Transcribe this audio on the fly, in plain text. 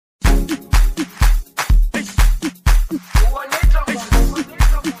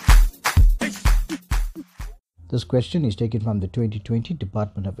This question is taken from the 2020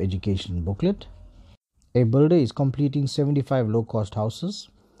 Department of Education booklet. A builder is completing 75 low-cost houses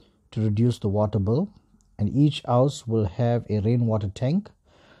to reduce the water bill, and each house will have a rainwater tank.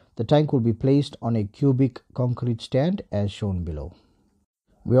 The tank will be placed on a cubic concrete stand as shown below.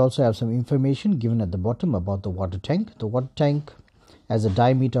 We also have some information given at the bottom about the water tank. The water tank has a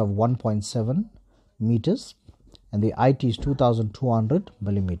diameter of 1.7 meters and the height is 2200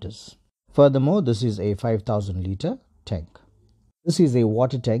 millimeters. Furthermore, this is a 5000 liter tank. This is a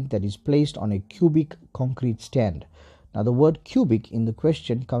water tank that is placed on a cubic concrete stand. Now the word cubic in the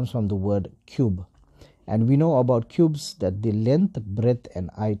question comes from the word cube, and we know about cubes that the length, breadth and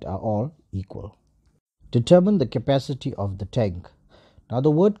height are all equal. Determine the capacity of the tank. Now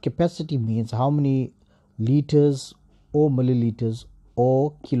the word capacity means how many liters or milliliters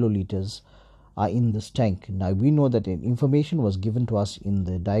or kiloliters are in this tank. Now we know that information was given to us in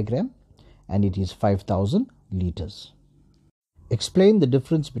the diagram, and it is 5000 liters. Explain the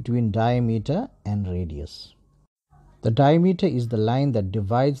difference between diameter and radius. The diameter is the line that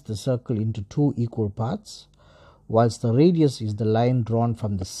divides the circle into two equal parts, whilst the radius is the line drawn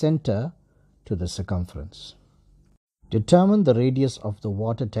from the center to the circumference. Determine the radius of the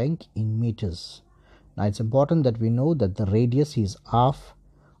water tank in meters. Now it's important that we know that the radius is half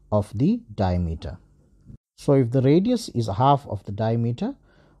of the diameter. So if the radius is half of the diameter,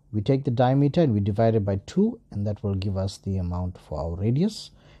 we take the diameter and we divide it by 2, and that will give us the amount for our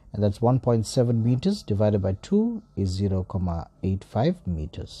radius, and that's 1.7 meters divided by 2 is 0.85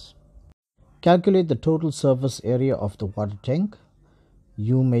 meters. Calculate the total surface area of the water tank.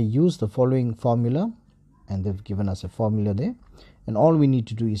 You may use the following formula, and they've given us a formula there, and all we need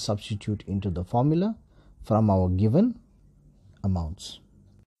to do is substitute into the formula from our given amounts.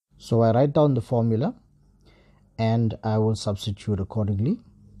 So I write down the formula and I will substitute accordingly.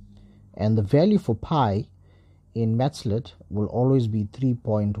 And the value for pi in Mathslit will always be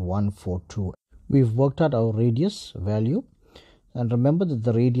 3.142. We've worked out our radius value, and remember that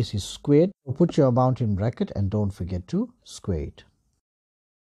the radius is squared. So put your amount in bracket and don't forget to square it.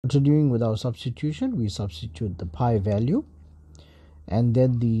 Continuing with our substitution, we substitute the pi value and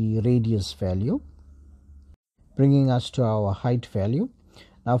then the radius value, bringing us to our height value.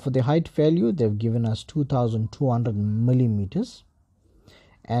 Now for the height value, they've given us 2200 millimeters.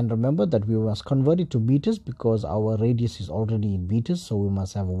 And remember that we must convert it to meters because our radius is already in meters, so we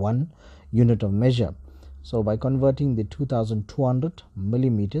must have one unit of measure. So by converting the 2200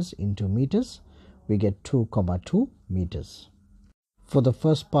 millimeters into meters, we get 2,2 meters. For the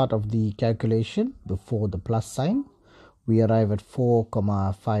first part of the calculation, before the plus sign, we arrive at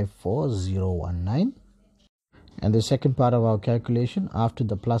 4,54019. And the second part of our calculation, after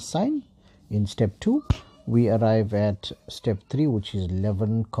the plus sign, in step 2, we arrive at step 3, which is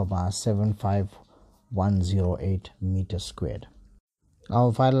 11,75108 meters squared.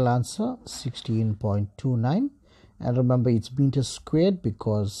 Our final answer 16.29, and remember it's meters squared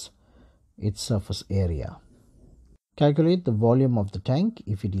because it's surface area. Calculate the volume of the tank.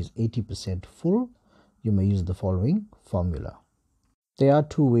 If it is 80% full, you may use the following formula. There are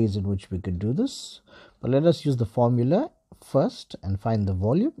two ways in which we could do this, but let us use the formula first and find the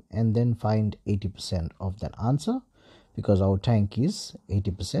volume, and then find 80% of that answer because our tank is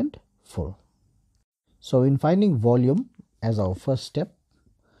 80% full. So in finding volume as our first step,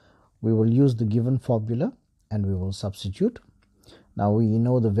 we will use the given formula and we will substitute. Now we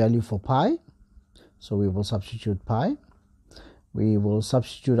know the value for pi, so we will substitute pi. We will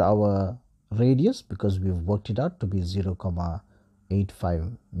substitute our radius because we've worked it out to be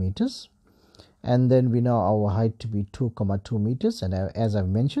 0.85 meters. And then we know our height to be 2,2 meters, and as I've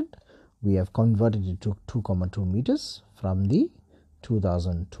mentioned, we have converted it to 2,2 meters from the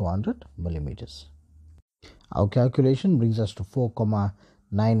 2200 millimeters. Our calculation brings us to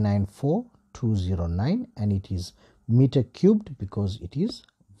 4,994209, and it is meter cubed because it is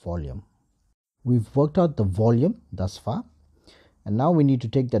volume. We've worked out the volume thus far, and now we need to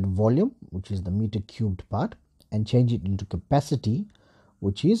take that volume, which is the meter cubed part, and change it into capacity,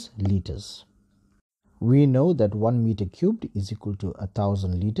 which is liters. We know that 1 meter cubed is equal to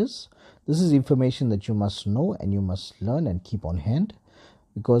 1000 liters. This is information that you must know and you must learn and keep on hand,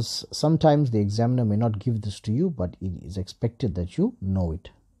 because sometimes the examiner may not give this to you, but it is expected that you know it.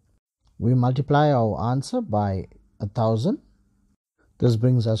 We multiply our answer by 1000. This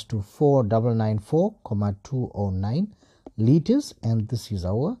brings us to 4,994,209 liters, and this is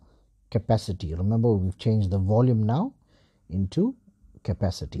our capacity. Remember, we've changed the volume now into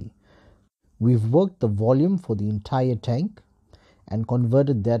capacity. We've worked the volume for the entire tank and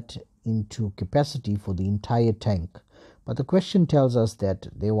converted that into capacity for the entire tank. But the question tells us that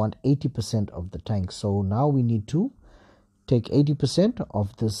they want 80% of the tank. So now we need to take 80%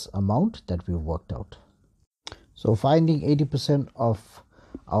 of this amount that we've worked out. So finding 80% of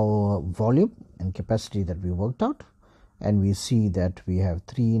our volume and capacity that we worked out, and we see that we have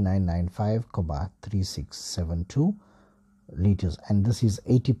 3995,3672 liters, and this is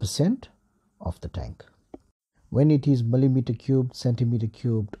 80% of the tank. When it is millimeter cubed, centimeter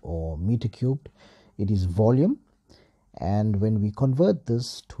cubed, or meter cubed, it is volume. And when we convert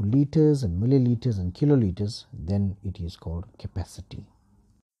this to liters and milliliters and kiloliters, then it is called capacity.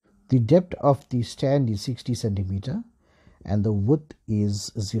 The depth of the stand is 60 centimeter and the width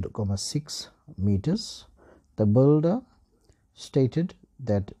is 0.6 meters. The builder stated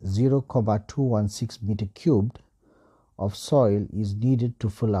that 0.216 meter cubed of soil is needed to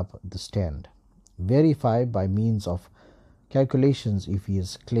fill up the stand. Verify by means of calculations if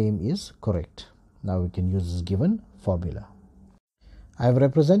his claim is correct. Now we can use this given formula. I have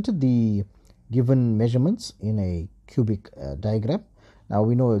represented the given measurements in a cubic diagram. Now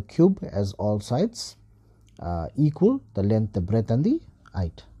we know a cube has all sides equal, the length, the breadth and the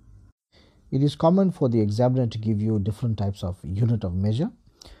height. It is common for the examiner to give you different types of unit of measure.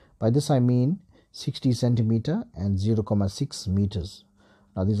 By this I mean 60 centimeter and 0.6 meters.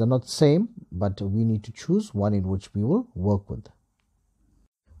 Now these are not same, but we need to choose one in which we will work with.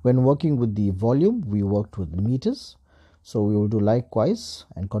 When working with the volume, we worked with meters. So we will do likewise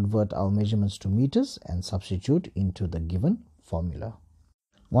and convert our measurements to meters and substitute into the given formula.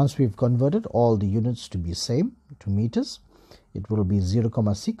 Once we've converted all the units to be same to meters, it will be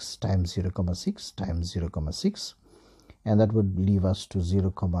 0.6 times 0.6 times 0.6, and that would leave us to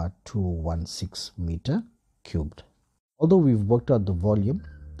 0.216 meter cubed. Although we've worked out the volume,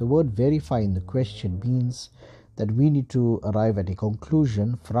 the word verify in the question means that we need to arrive at a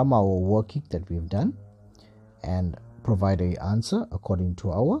conclusion from our working that we've done and provide an answer according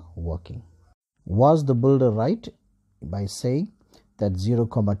to our working. Was the builder right by saying that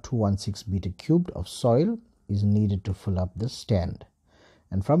 0.216 meter cubed of soil is needed to fill up the stand?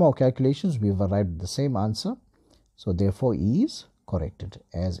 And from our calculations, we've arrived at the same answer. So therefore, E is corrected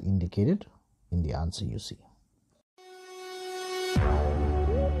as indicated in the answer you see.